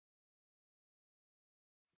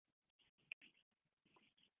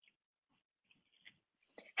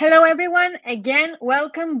Hello, everyone. Again,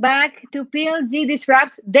 welcome back to PLG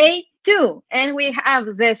Disrupt Day 2. And we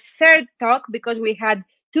have the third talk because we had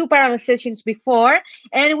two parallel sessions before.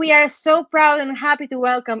 And we are so proud and happy to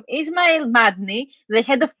welcome Ismail Madni, the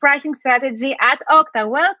head of pricing strategy at Okta.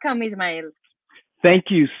 Welcome, Ismail. Thank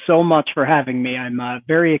you so much for having me. I'm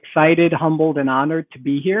very excited, humbled, and honored to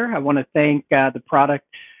be here. I want to thank the product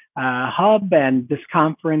hub and this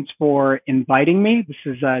conference for inviting me. This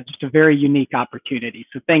is just a very unique opportunity.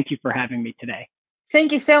 So thank you for having me today.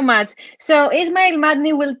 Thank you so much. So Ismail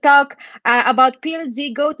Madni will talk about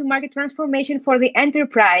PLG go-to-market transformation for the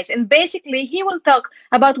enterprise, and basically he will talk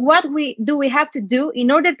about what we have to do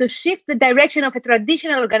in order to shift the direction of a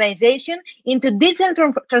traditional organization into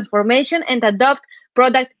digital transformation and adopt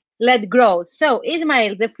product-led growth. So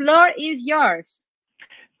Ismail, the floor is yours.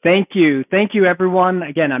 Thank you. Thank you, everyone.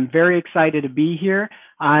 Again, I'm very excited to be here.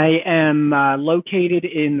 I am located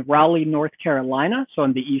in Raleigh, North Carolina, so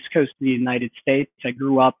on the East Coast of the United States. I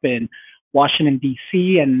grew up in Washington,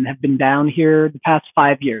 D.C., and have been down here the past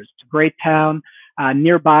 5 years. It's a great town.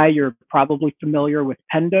 Nearby, you're probably familiar with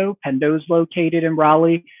Pendo. Pendo is located in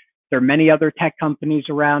Raleigh. There are many other tech companies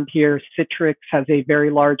around here. Citrix has a very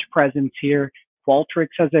large presence here.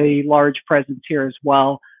 Qualtrics has a large presence here as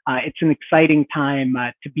well. It's an exciting time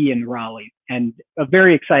to be in Raleigh and a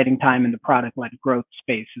very exciting time in the product-led growth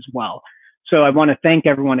space as well. So I want to thank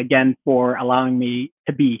everyone again for allowing me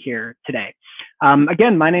to be here today.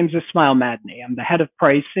 Again, my name is Ismail Madni. I'm the head of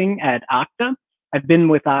pricing at Okta. I've been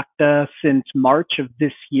with Okta since March of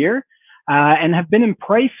this year and have been in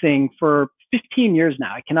pricing for 15 years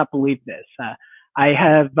now. I cannot believe this. I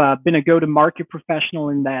have been a go-to-market professional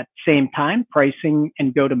in that same time. Pricing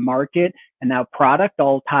and go-to-market and now product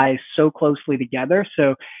all tie so closely together.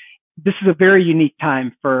 So this is a very unique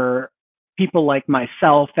time for people like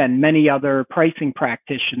myself and many other pricing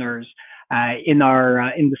practitioners in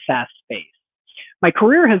the SaaS space. My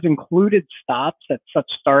career has included stops at such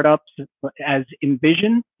startups as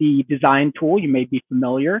Envision, the design tool. You may be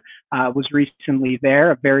familiar. Was recently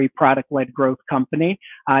there, a very product-led growth company.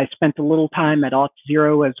 I spent a little time at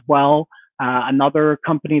Auth0 as well, another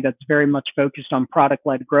company that's very much focused on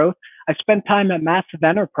product-led growth. I spent time at massive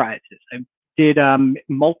enterprises. I did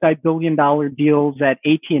multi-billion-dollar deals at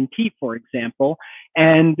AT&T, for example,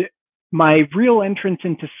 and my real entrance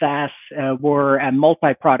into SaaS were at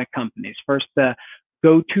multi-product companies. First, the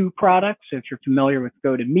go-to products. So if you're familiar with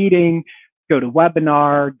GoToMeeting,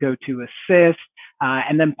 GoToWebinar, GoToAssist,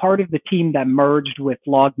 and then part of the team that merged with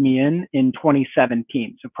LogMeIn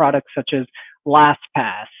 2017. So products such as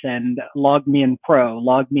LastPass and LogMeIn Pro,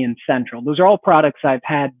 LogMeIn Central. Those are all products I've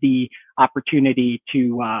had the opportunity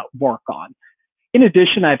to work on. In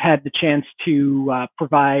addition, I've had the chance to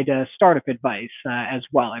provide startup advice as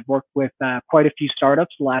well. I've worked with quite a few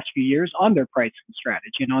startups the last few years on their pricing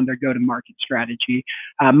strategy and on their go-to-market strategy.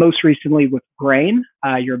 Most recently with Grain.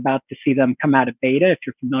 You're about to see them come out of beta if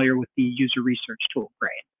you're familiar with the user research tool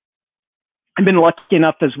Grain. I've been lucky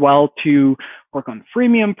enough as well to work on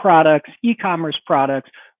freemium products, e-commerce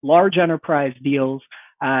products, large enterprise deals.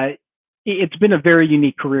 It's been a very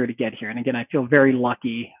unique career to get here. And again, I feel very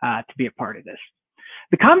lucky to be a part of this.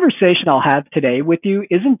 The conversation I'll have today with you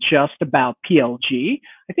isn't just about PLG.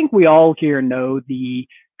 I think we all here know the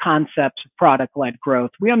concepts of product-led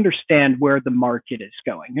growth. We understand where the market is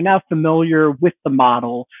going. You're now familiar with the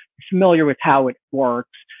model, you're familiar with how it works.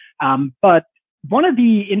 But one of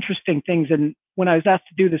the interesting things, and when I was asked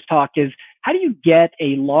to do this talk, is how do you get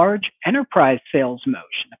a large enterprise sales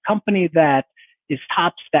motion, a company that is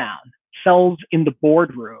tops down, sells in the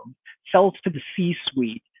boardroom, sells to the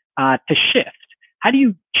C-suite, to shift? How do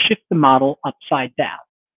you shift the model upside down?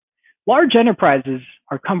 Large enterprises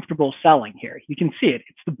are comfortable selling here. You can see it.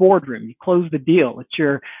 It's the boardroom. You close the deal.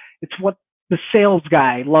 It's what the sales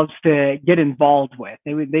guy loves to get involved with.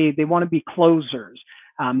 They want to be closers.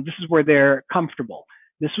 This is where they're comfortable.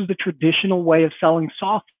 This was the traditional way of selling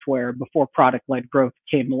software before product-led growth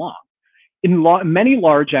came along. In many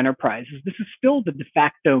large enterprises, this is still the de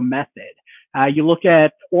facto method. You look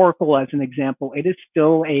at Oracle as an example, it is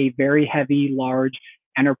still a very heavy, large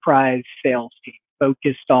enterprise sales team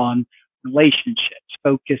focused on relationships,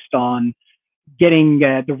 focused on getting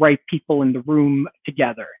the right people in the room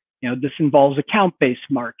together. This involves account-based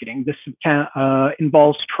marketing. This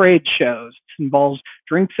involves trade shows. This involves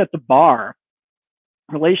drinks at the bar,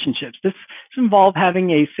 relationships. This involves having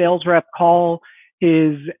a sales rep call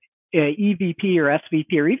his EVP or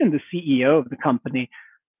SVP or even the CEO of the company,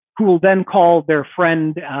 who will then call their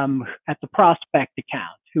friend at the prospect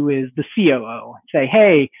account, who is the COO, and say,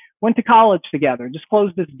 hey, went to college together, just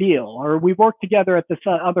closed this deal, or we worked together at this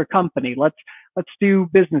other company. Let's do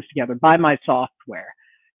business together, buy my software.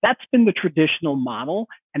 That's been the traditional model,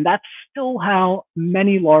 and that's still how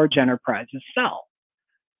many large enterprises sell.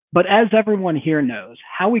 But as everyone here knows,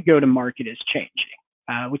 how we go to market is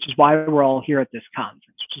changing, which is why we're all here at this conference,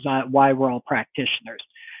 which is why we're all practitioners.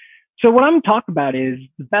 So what I'm talking about is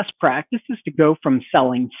the best practice is to go from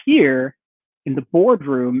selling here in the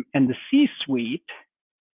boardroom and the C-suite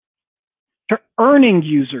to earning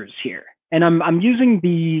users here. And I'm using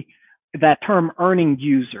that term earning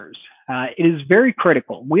users. It is very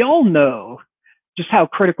critical. We all know just how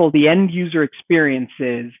critical the end user experience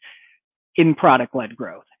is in product-led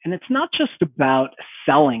growth. And it's not just about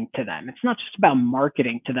selling to them. It's not just about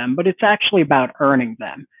marketing to them, but it's actually about earning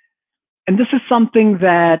them. And this is something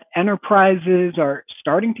that enterprises are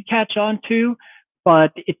starting to catch on to,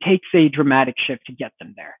 but it takes a dramatic shift to get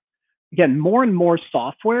them there. Again, more and more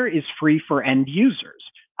software is free for end users.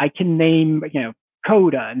 I can name,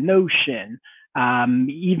 Coda, Notion,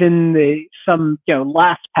 even some,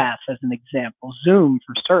 LastPass as an example, Zoom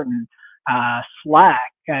for certain,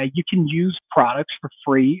 Slack. You can use products for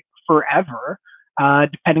free forever,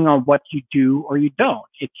 depending on what you do or you don't.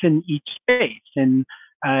 It's in each space. In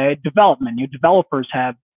development, developers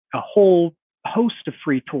have a whole host of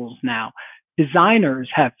free tools now. Designers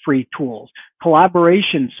have free tools.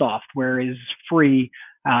 Collaboration software is free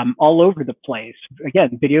all over the place.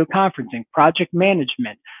 Again, video conferencing, project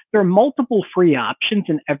management. There are multiple free options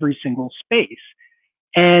in every single space.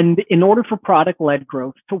 And in order for product-led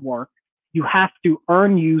growth to work, you have to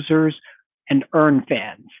earn users and earn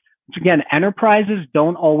fans. So again, enterprises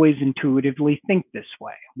don't always intuitively think this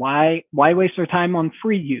way. Why waste our time on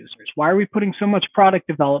free users? Why are we putting so much product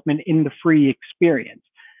development in the free experience?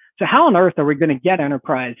 So how on earth are we going to get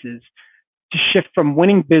enterprises to shift from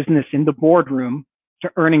winning business in the boardroom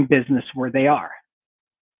to earning business where they are?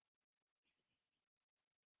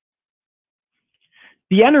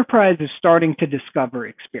 The enterprise is starting to discover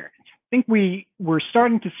experience. I think we're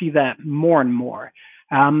starting to see that more and more.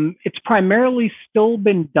 It's primarily still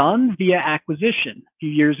been done via acquisition. A few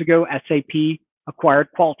years ago, SAP acquired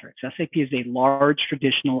Qualtrics. SAP is a large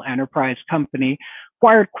traditional enterprise company,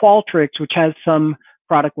 acquired Qualtrics, which has some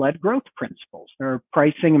product-led growth principles. Their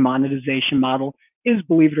pricing and monetization model is,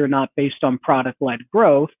 believe it or not, based on product-led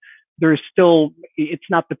growth. It's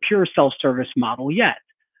not the pure self-service model yet.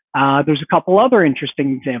 There's a couple other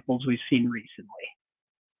interesting examples we've seen recently.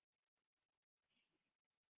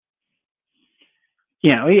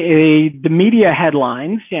 The media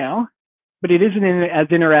headlines, but it isn't as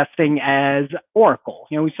interesting as Oracle.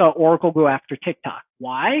 We saw Oracle go after TikTok.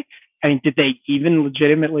 Why? I mean, did they even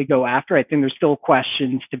legitimately go after? I think there's still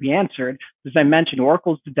questions to be answered. As I mentioned,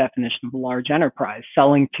 Oracle's the definition of a large enterprise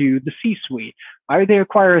selling to the C-suite. Why would they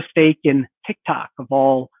acquire a stake in TikTok of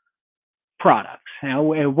all products?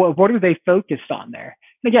 What are they focused on there?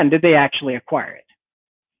 And again, did they actually acquire it?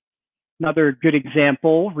 Another good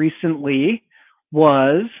example recently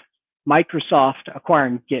was Microsoft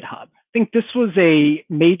acquiring GitHub. I think this was a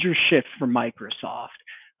major shift for Microsoft.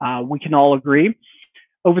 We can all agree.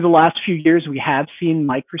 Over the last few years, we have seen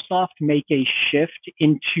Microsoft make a shift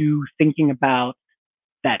into thinking about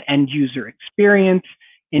that end user experience,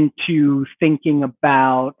 into thinking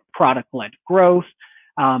about product-led growth.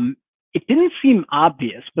 It didn't seem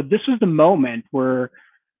obvious, but this was the moment where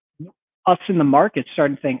us in the market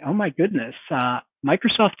started to think, oh my goodness,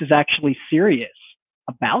 Microsoft is actually serious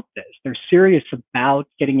about this. They're serious about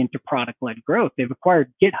getting into product-led growth. They've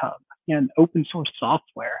acquired GitHub, and open source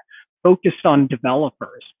software focused on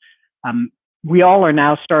developers. We all are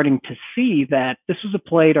now starting to see that this was a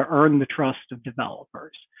play to earn the trust of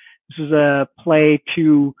developers. This was a play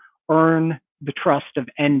to earn the trust of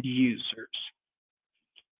end users.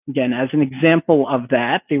 Again, as an example of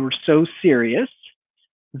that, they were so serious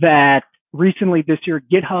that recently this year,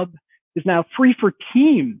 GitHub is now free for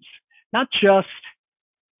teams, not just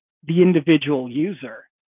the individual user,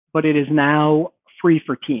 but it is now free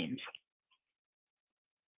for teams.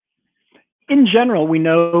 In general, we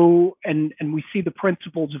know and we see the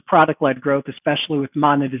principles of product-led growth, especially with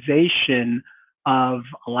monetization, of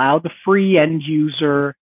allow the free end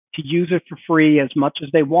user to use it for free as much as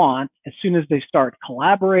they want. As soon as they start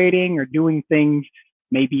collaborating or doing things,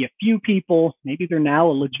 maybe a few people, maybe they're now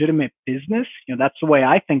a legitimate business. That's the way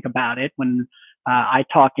I think about it when I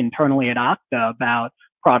talk internally at Okta about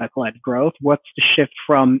product-led growth. What's the shift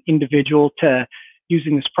from individual to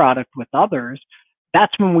using this product with others?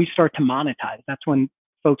 That's when we start to monetize. That's when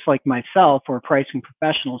folks like myself or pricing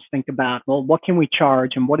professionals think about, well, what can we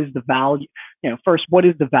charge and what is the value? First, what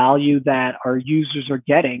is the value that our users are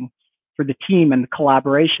getting for the team and the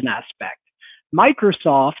collaboration aspect?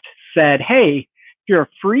 Microsoft said, hey, if you're a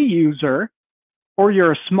free user or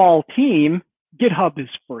you're a small team, GitHub is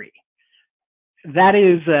free. That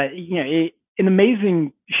is, an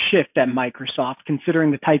amazing shift at Microsoft,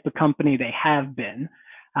 considering the type of company they have been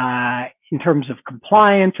in terms of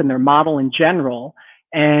compliance and their model in general,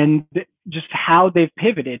 and just how they've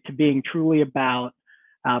pivoted to being truly about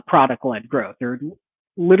product-led growth. They're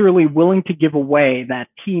literally willing to give away that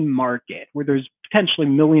team market where there's potentially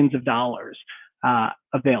millions of dollars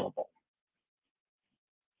available.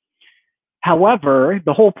 However,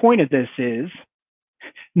 the whole point of this is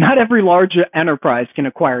not every large enterprise can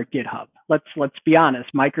acquire GitHub. Let's be honest.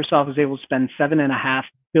 Microsoft was able to spend $7.5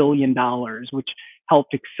 billion, which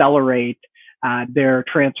helped accelerate their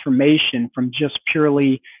transformation from just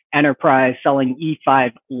purely enterprise selling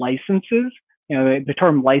E5 licenses. The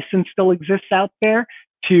term license still exists out there,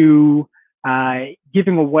 to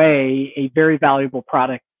giving away a very valuable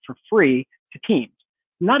product for free to teams.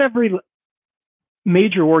 Not every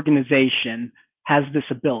major organization has this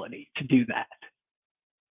ability to do that.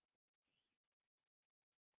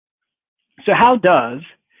 So how does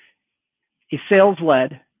a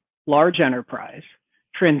sales-led large enterprise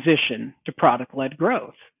transition to product-led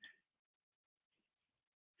growth?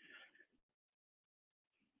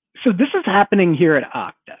 So this is happening here at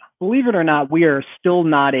Okta. Believe it or not, we are still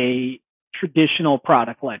not a traditional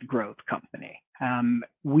product-led growth company.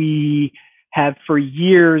 We have for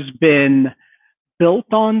years been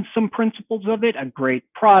built on some principles of it: a great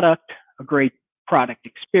product, a great product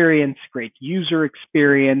experience, great user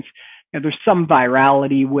experience. There's some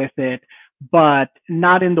virality with it, but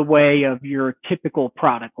not in the way of your typical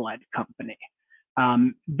product-led company.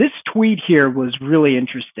 This tweet here was really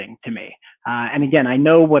interesting to me. And again, I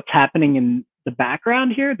know what's happening in the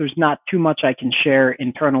background here. There's not too much I can share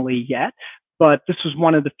internally yet, but this was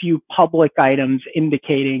one of the few public items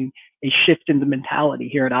indicating a shift in the mentality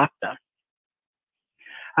here at Okta.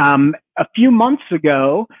 A few months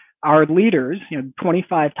ago, our leaders,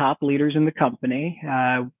 25 top leaders in the company,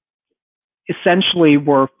 essentially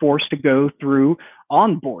were forced to go through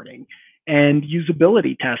onboarding and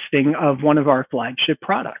usability testing of one of our flagship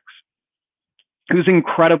products. It was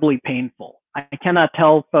incredibly painful. I cannot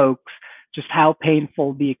tell folks just how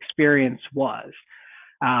painful the experience was.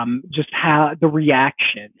 Just how the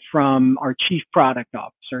reaction from our chief product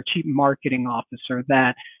officer, chief marketing officer,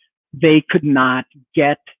 that they could not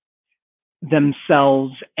get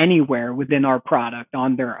themselves anywhere within our product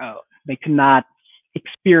on their own. They could not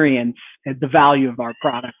experience the value of our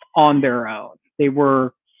product on their own. They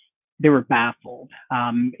were baffled.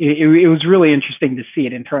 It was really interesting to see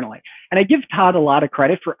it internally. And I give Todd a lot of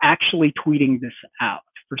credit for actually tweeting this out,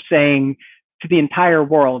 for saying to the entire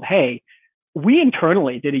world, hey, we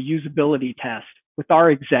internally did a usability test with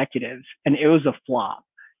our executives and it was a flop.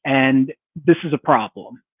 And this is a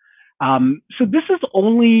problem. So this is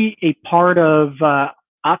only a part of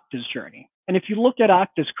Okta's journey. And if you look at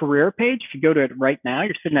Okta's career page, if you go to it right now,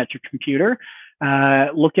 you're sitting at your computer,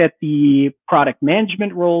 look at the product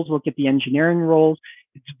management roles, look at the engineering roles,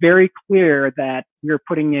 it's very clear that we're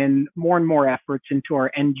putting in more and more efforts into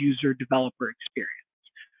our end user developer experience.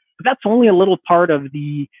 But that's only a little part of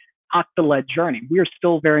the Okta-led journey. We are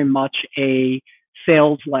still very much a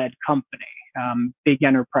sales-led company, big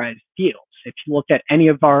enterprise deals. If you look at any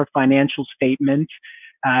of our financial statements,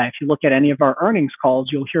 if you look at any of our earnings calls,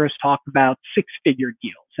 you'll hear us talk about six-figure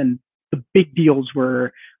deals and the big deals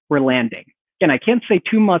we're landing. Again, I can't say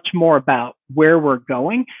too much more about where we're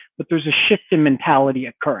going, but there's a shift in mentality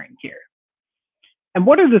occurring here. And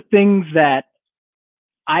what are the things that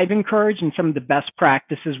I've encouraged and some of the best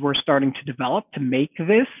practices we're starting to develop to make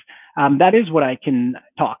this? That is what I can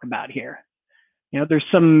talk about here. There's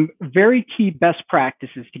some very key best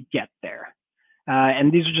practices to get there.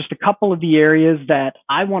 And these are just a couple of the areas that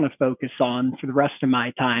I want to focus on for the rest of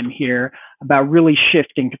my time here about really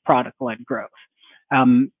shifting to product-led growth.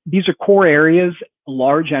 These are core areas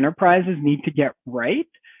large enterprises need to get right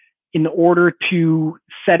in order to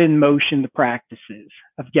set in motion the practices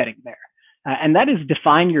of getting there. And that is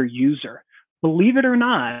define your user. Believe it or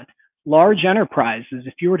not, large enterprises,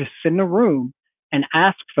 if you were to sit in a room and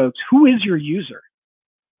ask folks, who is your user?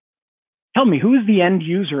 Tell me, who is the end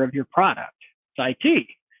user of your product? It's IT.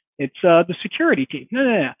 It's the security team.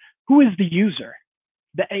 No. Who is the user?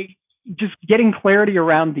 Just getting clarity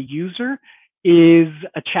around the user is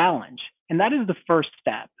a challenge. And that is the first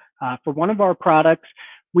step. For one of our products,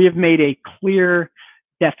 we have made a clear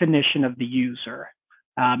definition of the user,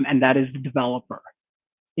 and that is the developer.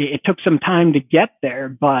 It took some time to get there,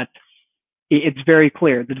 but it's very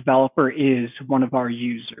clear the developer is one of our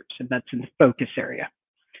users, and that's in the focus area.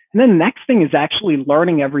 And then the next thing is actually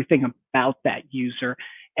learning everything about that user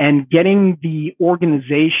and getting the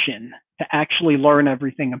organization to actually learn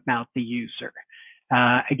everything about the user.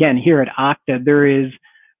 Again, here at Okta, there is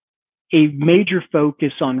a major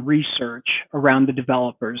focus on research around the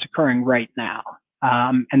developers occurring right now.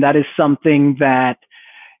 And that is something that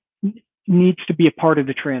needs to be a part of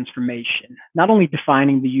the transformation, not only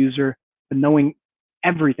defining the user, but knowing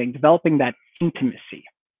everything, developing that intimacy,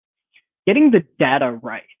 getting the data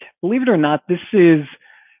right. Believe it or not, this is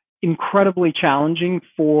incredibly challenging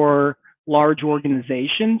for large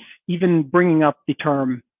organizations. Even bringing up the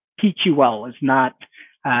term PQL is not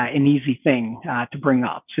an easy thing to bring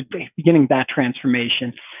up. So beginning that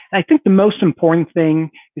transformation. And I think the most important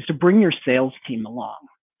thing is to bring your sales team along.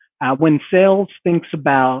 When sales thinks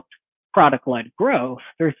about product-led growth,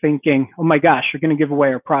 they're thinking, oh my gosh, you're going to give away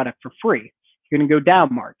our product for free. You're going to go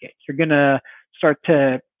down market. You're going to start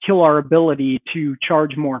to kill our ability to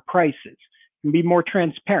charge more prices and be more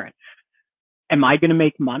transparent. Am I going to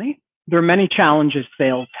make money? There are many challenges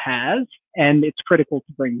sales has, and it's critical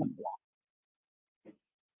to bring them along.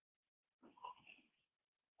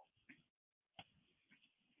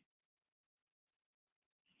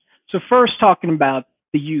 So first, talking about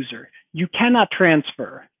the user, you cannot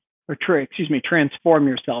transform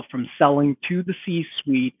yourself from selling to the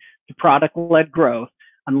C-suite to product-led growth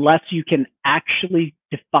unless you can actually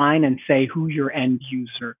define and say who your end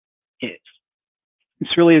user is.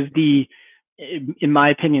 This really is in my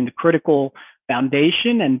opinion, the critical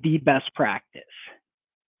foundation and the best practice.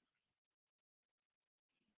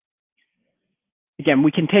 Again,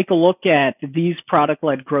 we can take a look at these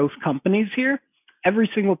product-led growth companies here. Every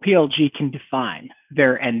single PLG can define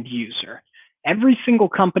their end user. Every single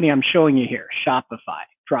company I'm showing you here, Shopify,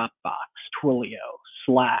 Dropbox, Twilio,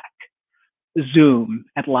 Slack, Zoom,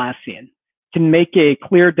 Atlassian, can make a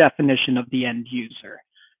clear definition of the end user.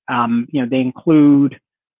 They include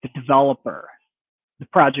the developer, the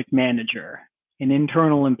project manager, an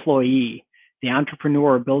internal employee, the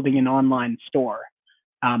entrepreneur building an online store.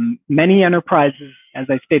 Many enterprises, as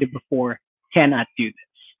I stated before, cannot do this.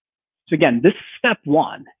 So again, this is step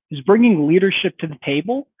one, is bringing leadership to the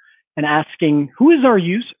table and asking, who is our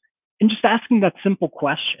user? And just asking that simple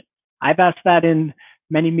question. I've asked that in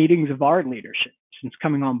many meetings of our leadership since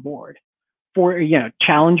coming on board.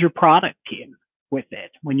 Challenge your product team with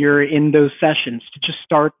it when you're in those sessions, to just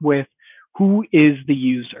start with, who is the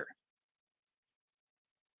user?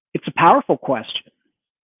 It's a powerful question.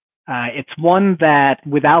 It's one that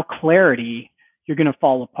without clarity, you're going to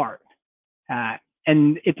fall apart.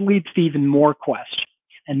 And it leads to even more questions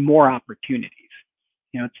and more opportunities.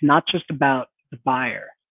 It's not just about the buyer,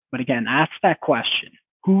 but again, ask that question,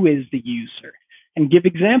 who is the user? And give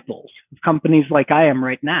examples of companies like I am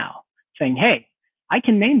right now, saying, hey, I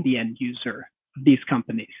can name the end user of these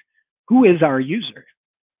companies. Who is our user?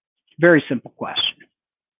 Very simple question.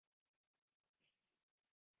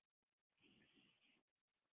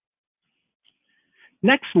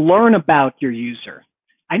 Next, learn about your user.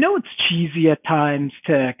 I know it's cheesy at times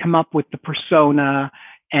to come up with the persona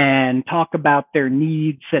and talk about their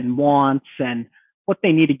needs and wants and what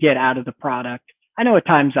they need to get out of the product. I know at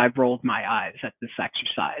times I've rolled my eyes at this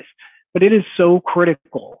exercise, but it is so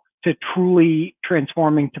critical to truly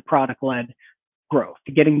transforming to product-led growth,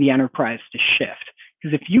 to getting the enterprise to shift.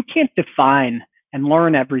 Because if you can't define and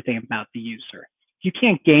learn everything about the user, you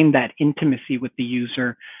can't gain that intimacy with the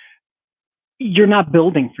user, you're not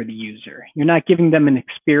building for the user. You're not giving them an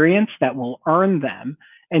experience that will earn them.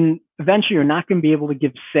 And eventually you're not going to be able to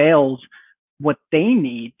give sales what they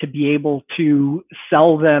need to be able to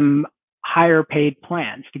sell them higher paid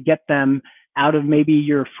plans, to get them out of maybe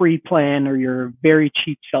your free plan or your very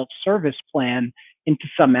cheap self-service plan into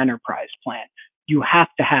some enterprise plan. You have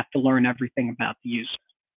to learn everything about the user.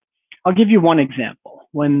 I'll give you one example.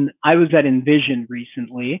 When I was at Envision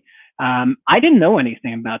recently, I didn't know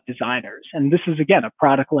anything about designers. And this is, again, a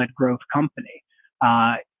product-led growth company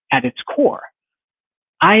at its core.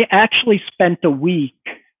 I actually spent a week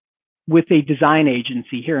with a design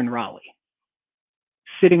agency here in Raleigh,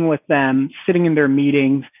 sitting with them, sitting in their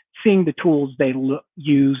meetings, seeing the tools they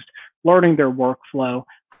used, learning their workflow.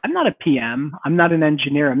 I'm not a PM. I'm not an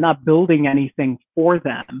engineer. I'm not building anything for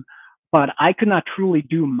them, but I could not truly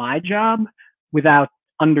do my job without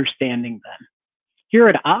understanding them. Here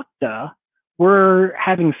at Okta, we're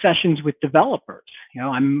having sessions with developers.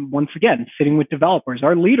 I'm once again sitting with developers.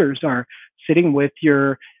 Our leaders are sitting with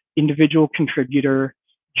your individual contributor,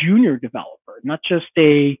 junior developer, not just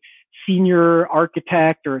a senior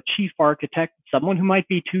architect or a chief architect, someone who might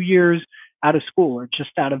be 2 years out of school or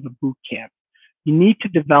just out of a boot camp. You need to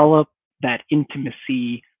develop that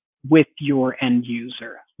intimacy with your end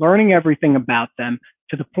user, learning everything about them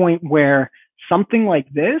to the point where something like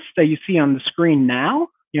this that you see on the screen now,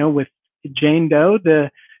 with Jane Doe, the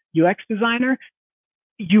UX designer,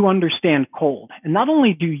 you understand cold. And not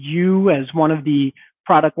only do you, as one of the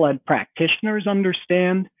product-led practitioners,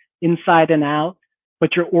 understand inside and out,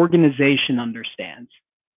 but your organization understands.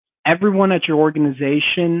 Everyone at your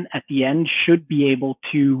organization at the end should be able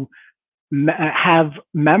to have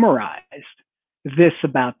memorized this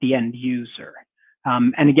about the end user.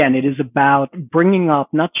 And again, it is about bringing up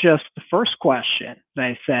not just the first question that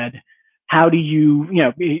I said, how do you,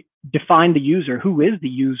 define the user, who is the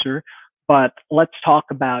user, but let's talk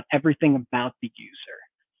about everything about the user.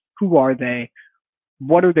 Who are they?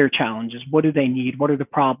 What are their challenges? What do they need? What are the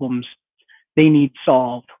problems they need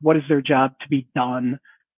solved? What is their job to be done?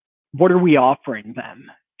 What are we offering them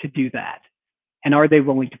to do that? And are they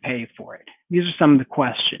willing to pay for it? These are some of the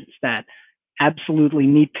questions that absolutely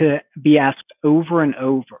need to be asked over and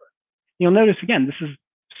over. You'll notice, again, this is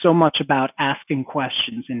so much about asking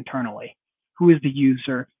questions internally. Who is the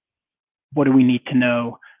user? What do we need to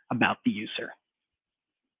know about the user?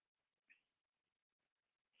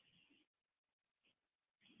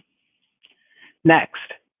 Next,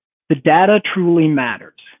 the data truly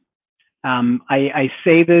matters. I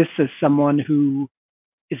say this as someone who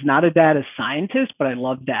is not a data scientist, but I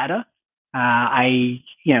love data. I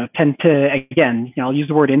tend to, again, I'll use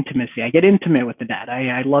the word intimacy. I get intimate with the data.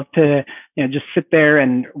 I love to just sit there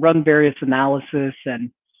and run various analysis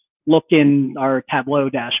and look in our Tableau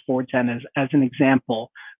dashboards and as an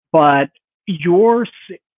example. But your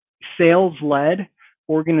sales-led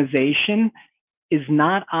organization is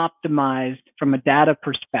not optimized from a data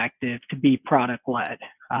perspective to be product-led.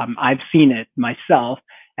 I've seen it myself,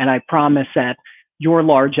 and I promise that your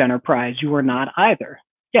large enterprise, you are not either.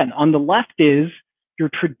 Again, on the left is your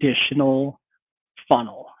traditional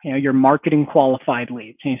funnel, your marketing qualified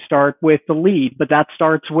leads. And you start with the lead, but that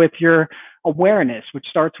starts with your awareness, which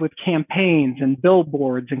starts with campaigns and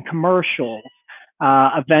billboards and commercials.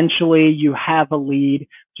 Eventually, you have a lead,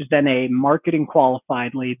 which is then a marketing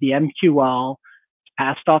qualified lead, the MQL,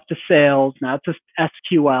 passed off to sales. Now it's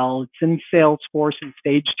SQL. It's in Salesforce in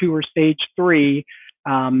stage 2 or stage 3.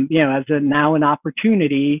 As now an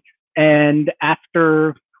opportunity. And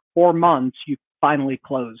after 4 months, you finally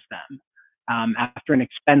close them. After an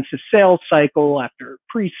expensive sales cycle, after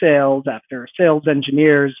pre-sales, after sales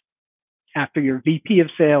engineers, after your VP of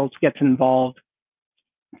sales gets involved,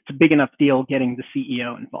 it's a big enough deal getting the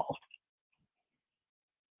CEO involved.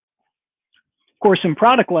 Of course, in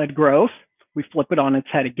product-led growth, we flip it on its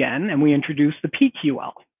head again and we introduce the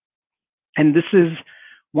PQL. And this is,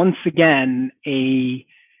 once again, a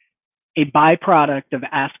byproduct of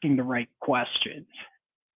asking the right questions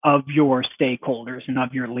of your stakeholders and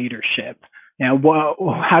of your leadership. Now,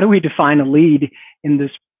 how do we define a lead in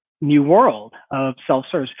this new world of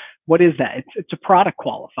self-service? What is that? It's a product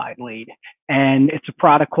qualified lead, and it's a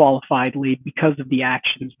product qualified lead because of the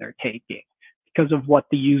actions they're taking, because of what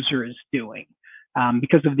the user is doing,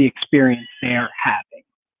 because of the experience they're having.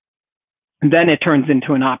 And then it turns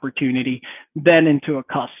into an opportunity, then into a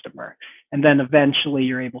customer, and then eventually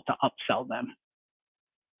you're able to upsell them.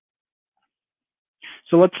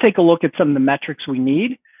 So let's take a look at some of the metrics we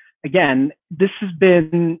need. Again, this has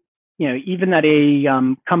been, even at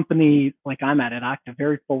a company like I'm at Okta,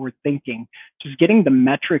 very forward thinking. Just getting the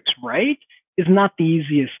metrics right is not the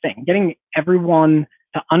easiest thing. Getting everyone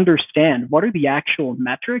to understand what are the actual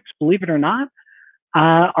metrics, believe it or not,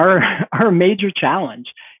 are a major challenge.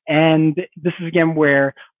 And this is, again,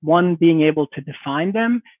 where one, being able to define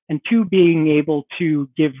them, and two, being able to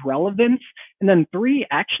give relevance, and then three,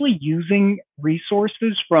 actually using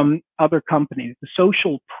resources from other companies. The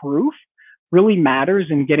social proof really matters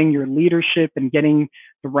in getting your leadership and getting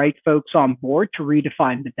the right folks on board to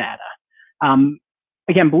redefine the data.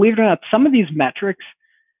 Again, believe it or not, some of these metrics,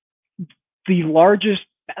 the largest,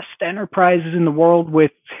 best enterprises in the world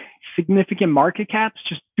with significant market caps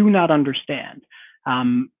just do not understand.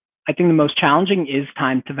 I think the most challenging is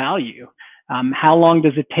time to value. How long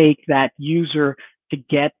does it take that user to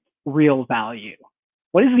get real value?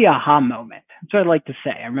 What is the aha moment? That's what I'd like to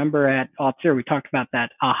say. I remember at Okta, we talked about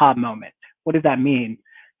that aha moment. What does that mean?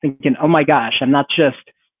 Thinking, oh my gosh, I'm not just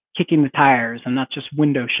kicking the tires. I'm not just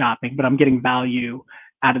window shopping, but I'm getting value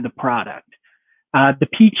out of the product. The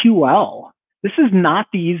PQL, this is not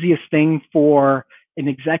the easiest thing for an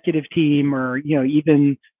executive team or,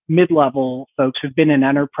 even mid-level folks who've been in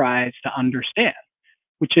enterprise to understand,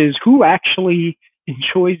 which is who actually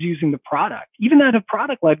enjoys using the product. Even at a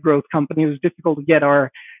product-led growth company, it was difficult to get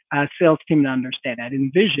our sales team to understand. At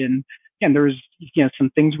Envision, again, there's some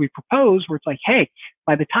things we propose where it's like, hey,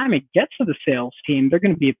 by the time it gets to the sales team, they're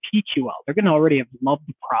going to be a PQL. They're going to already have loved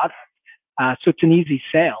the product. So it's an easy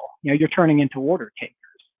sale. You're turning into order takers.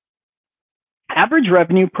 Average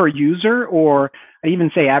revenue per user, or I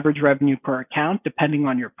even say average revenue per account, depending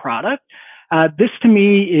on your product. This to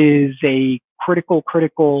me is a critical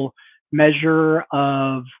measure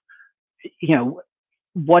of,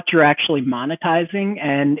 what you're actually monetizing,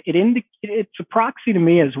 and it's a proxy to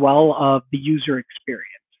me as well of the user experience.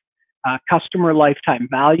 Customer lifetime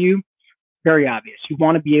value, very obvious. You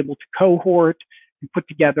want to be able to cohort and put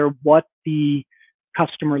together what the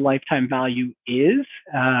customer lifetime value is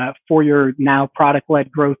for your now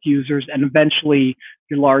product-led growth users and eventually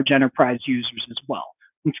your large enterprise users as well.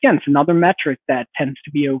 Once again, it's another metric that tends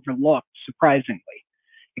to be overlooked, surprisingly.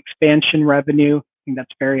 Expansion revenue, I think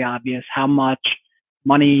that's very obvious. How much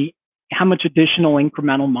additional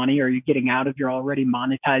incremental money are you getting out of your already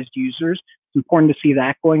monetized users? It's important to see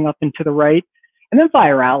that going up and to the right. And then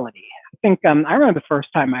virality. I think I remember the first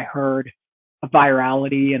time I heard of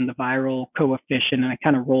virality and the viral coefficient, and I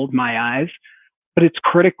kind of rolled my eyes. But it's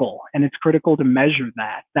critical, and it's critical to measure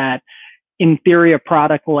that in theory, a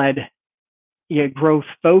product-led growth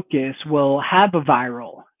focus will have a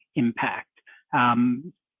viral impact.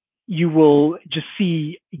 You will just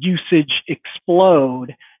see usage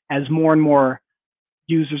explode as more and more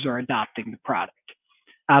users are adopting the product.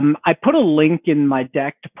 I put a link in my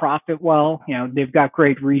deck to Profitwell. They've got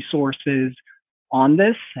great resources on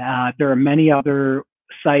this. There are many other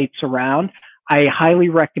sites around. I highly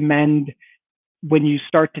recommend, when you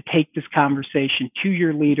start to take this conversation to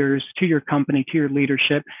your leaders, to your company, to your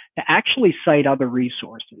leadership, to actually cite other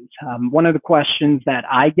resources. One of the questions that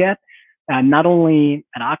I get, not only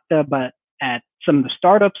at Okta, but at some of the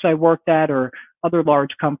startups I worked at or other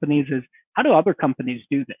large companies, is how do other companies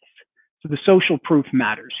do this? So the social proof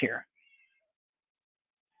matters here.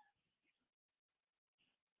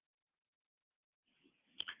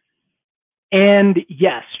 And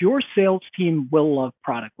yes, your sales team will love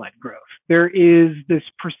product-led growth. There is this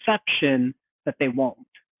perception that they won't.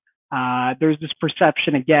 There's this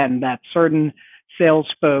perception, again, that certain sales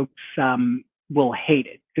folks will hate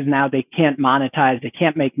it because now they can't monetize, they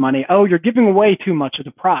can't make money. Oh, you're giving away too much of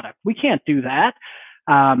the product. We can't do that.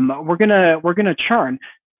 We're gonna churn.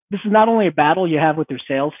 This is not only a battle you have with your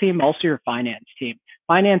sales team, also your finance team.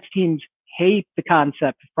 Finance teams hate the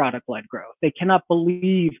concept of product-led growth. They cannot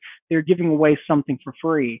believe they're giving away something for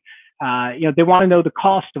free. They want to know the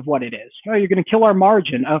cost of what it is. Oh, you're going to kill our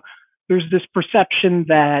margin. Oh, there's this perception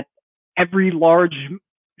that every large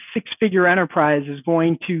six-figure enterprise is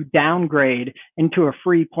going to downgrade into a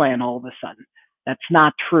free plan all of a sudden. That's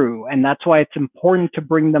not true, and that's why it's important to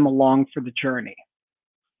bring them along for the journey.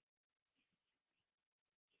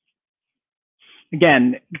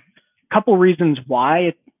 Again, a couple reasons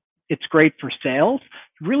why it's great for sales.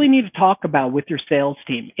 You really need to talk about with your sales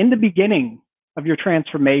team in the beginning of your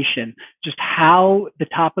transformation, just how the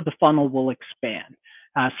top of the funnel will expand.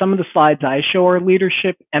 Some of the slides I show our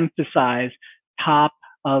leadership emphasize top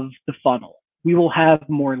of the funnel. We will have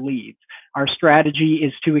more leads. Our strategy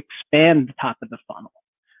is to expand the top of the funnel.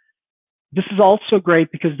 This is also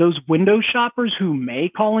great because those window shoppers who may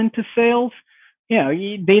call into sales,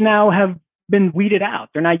 they now have been weeded out.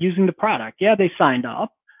 They're not using the product. Yeah, they signed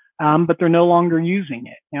up, but they're no longer using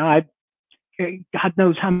it. God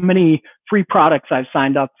knows how many free products I've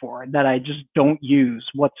signed up for that I just don't use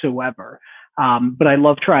whatsoever. But I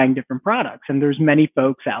love trying different products. And there's many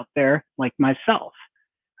folks out there like myself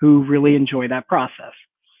who really enjoy that process.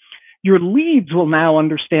 Your leads will now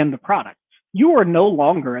understand the product. You are no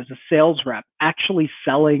longer, as a sales rep, actually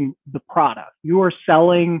selling the product. You are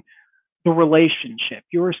selling the relationship.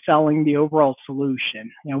 You're selling the overall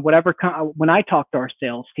solution. When I talk to our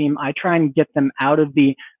sales team, I try and get them out of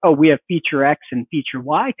the, we have feature X and feature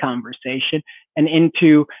Y conversation and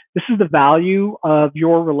into, this is the value of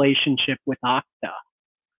your relationship with Okta.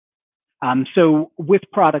 So with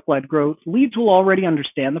product-led growth, leads will already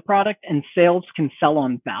understand the product, and sales can sell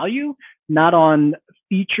on value, not on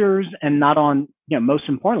features, and not on, most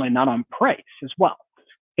importantly, not on price as well.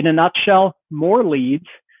 In a nutshell, more leads,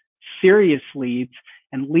 serious leads,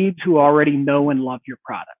 and leads who already know and love your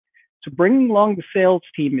product. So bringing along the sales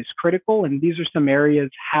team is critical, and these are some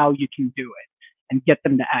areas how you can do it and get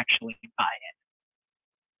them to actually buy it.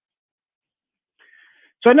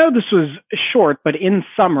 So I know this was short, but in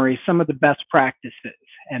summary, some of the best practices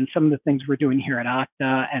and some of the things we're doing here at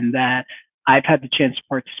Okta and that I've had the chance to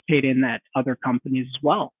participate in at other companies as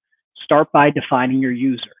well. Start by defining your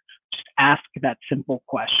user. Just ask that simple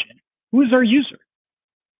question. Who is our user?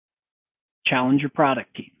 Challenge your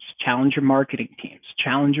product teams, challenge your marketing teams,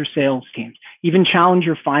 challenge your sales teams, even challenge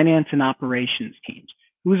your finance and operations teams.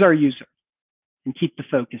 Who's our user? And keep the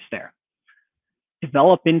focus there.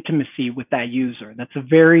 Develop intimacy with that user. That's a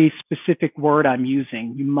very specific word I'm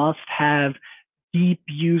using. You must have deep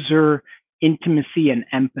user intimacy and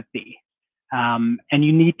empathy. And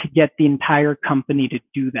you need to get the entire company to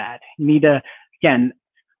do that. You need to, again,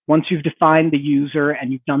 once you've defined the user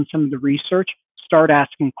and you've done some of the research, start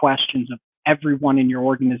asking questions of everyone in your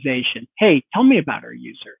organization. Hey, tell me about our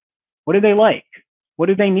user. What do they like? What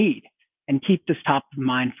do they need? And keep this top of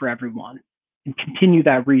mind for everyone and continue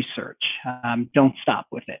that research. Don't stop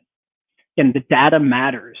with it. And the data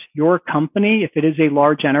matters. Your company, if it is a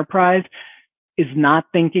large enterprise, is not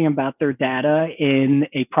thinking about their data in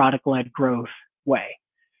a product-led growth way.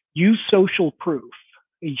 Use social proof.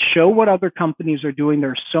 Show what other companies are doing.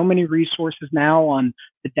 There are so many resources now on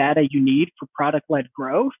the data you need for product-led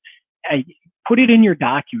growth. Put it in your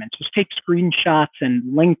documents. Just take screenshots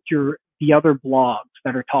and link the other blogs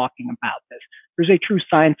that are talking about this. There's a true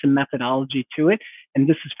science and methodology to it, and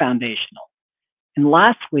this is foundational. And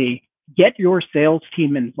lastly, get your sales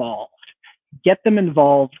team involved. Get them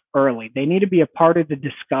involved early. They need to be a part of the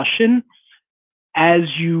discussion as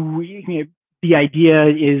the idea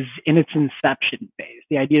is in its inception phase.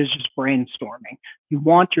 The idea is just brainstorming. You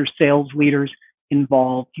want your sales leaders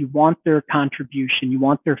involved. You want their contribution. You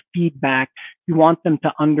want their feedback. You want them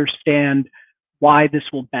to understand why this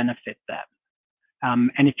will benefit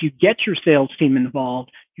them. And if you get your sales team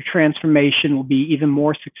involved, your transformation will be even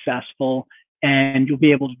more successful and you'll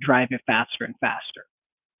be able to drive it faster and faster.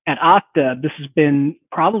 At Okta, this has been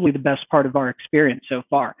probably the best part of our experience so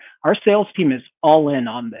far. Our sales team is all in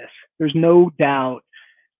on this. There's no doubt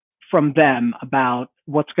from them about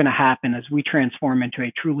what's going to happen as we transform into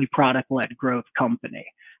a truly product-led growth company.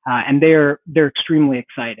 And they're extremely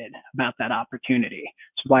excited about that opportunity.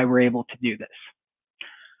 That's why we're able to do this.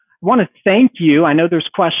 I want to thank you. I know there's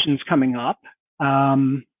questions coming up.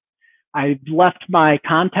 I've left my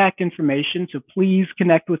contact information, so please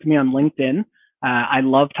connect with me on LinkedIn. I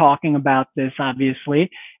love talking about this, obviously,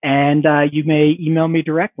 and you may email me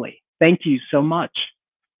directly. Thank you so much.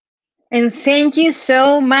 And thank you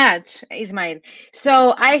so much, Ismail.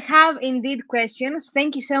 So I have indeed questions.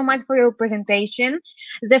 Thank you so much for your presentation.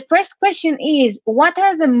 The first question is, what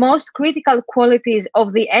are the most critical qualities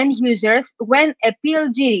of the end users when a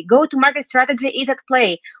PLG go-to-market strategy is at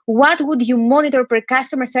play? What would you monitor per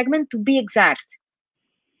customer segment to be exact?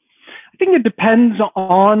 I think it depends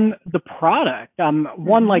on the product.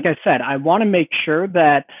 One, like I said, I want to make sure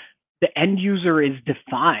that the end user is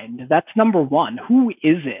defined. That's number one. Who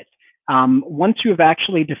is it? Once you have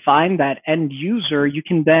actually defined that end user, you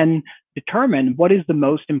can then determine what is the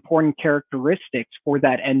most important characteristics for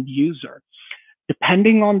that end user.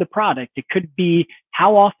 Depending on the product, it could be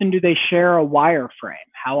how often do they share a wireframe?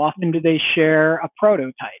 How often do they share a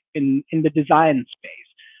prototype in the design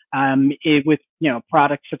space? With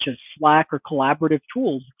products such as Slack or collaborative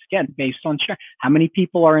tools, it's again based on share. How many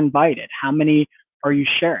people are invited? How many are you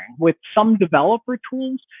sharing? With some developer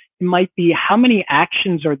tools, it might be how many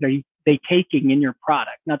actions are they taking in your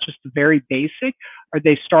product, not just the very basic. Are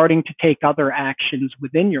they starting to take other actions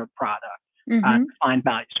within your product to find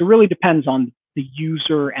value? So it really depends on the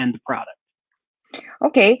user and the product.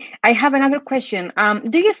 Okay, I have another question.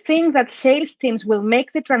 Do you think that sales teams will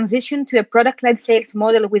make the transition to a product-led sales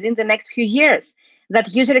model within the next few years?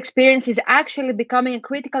 That user experience is actually becoming a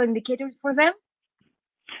critical indicator for them?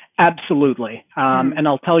 Absolutely. And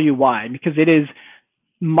I'll tell you why. Because it is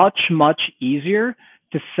much, much easier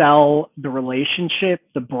to sell the relationship,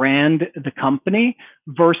 the brand, the company,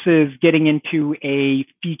 versus getting into a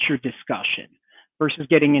feature discussion, versus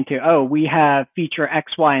getting into, oh, we have feature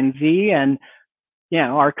X, Y, and Z, and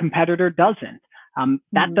our competitor doesn't.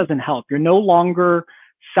 That doesn't help. You're no longer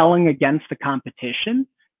selling against the competition.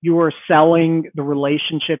 You are selling the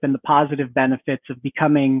relationship and the positive benefits of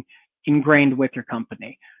becoming ingrained with your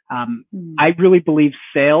company. I really believe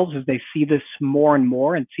sales, as they see this more and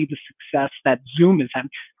more and see the success that Zoom is having.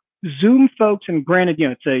 Zoom folks, and granted,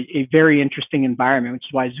 it's a very interesting environment, which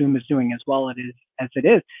is why Zoom is doing as well as it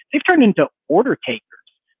is. They've turned into order takers,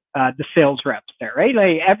 the sales reps there, right?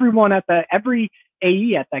 Like every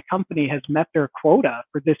AE at that company has met their quota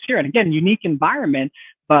for this year. And again, unique environment,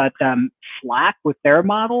 but Slack with their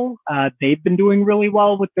model, they've been doing really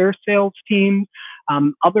well with their sales teams.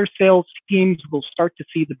 Other sales teams will start to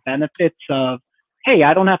see the benefits of, hey,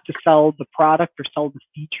 I don't have to sell the product or sell the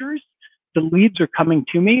features. The leads are coming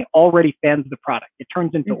to me, already fans of the product. It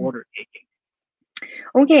turns into order taking.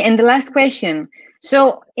 Okay, and the last question.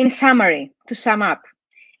 So in summary, to sum up,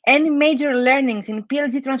 any major learnings in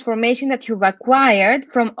PLG transformation that you've acquired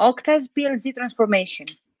from Okta's PLG transformation?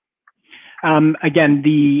 Again,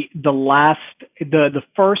 the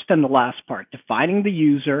first and the last part, defining the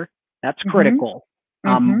user, that's critical.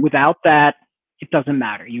 Without that, it doesn't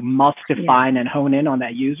matter. You must define and hone in on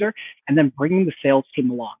that user and then bring the sales team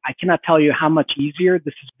along. I cannot tell you how much easier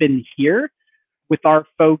this has been here with our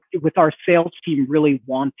with our sales team really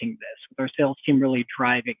wanting this, with our sales team really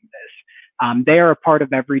driving this. They are a part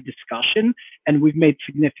of every discussion, and we've made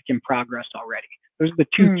significant progress already. Those are the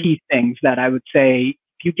two key things that I would say,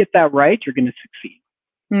 if you get that right, you're going to succeed.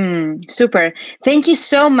 Super. Thank you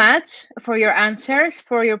so much for your answers,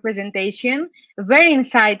 for your presentation. Very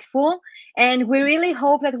insightful. And we really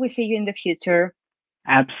hope that we see you in the future.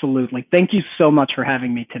 Absolutely. Thank you so much for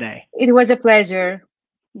having me today. It was a pleasure.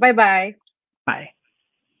 Bye-bye. Bye.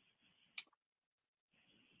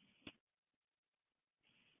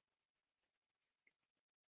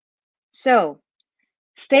 So,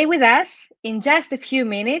 stay with us. In just a few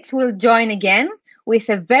minutes, we'll join again with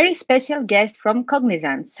a very special guest from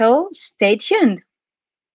Cognizant. So, stay tuned.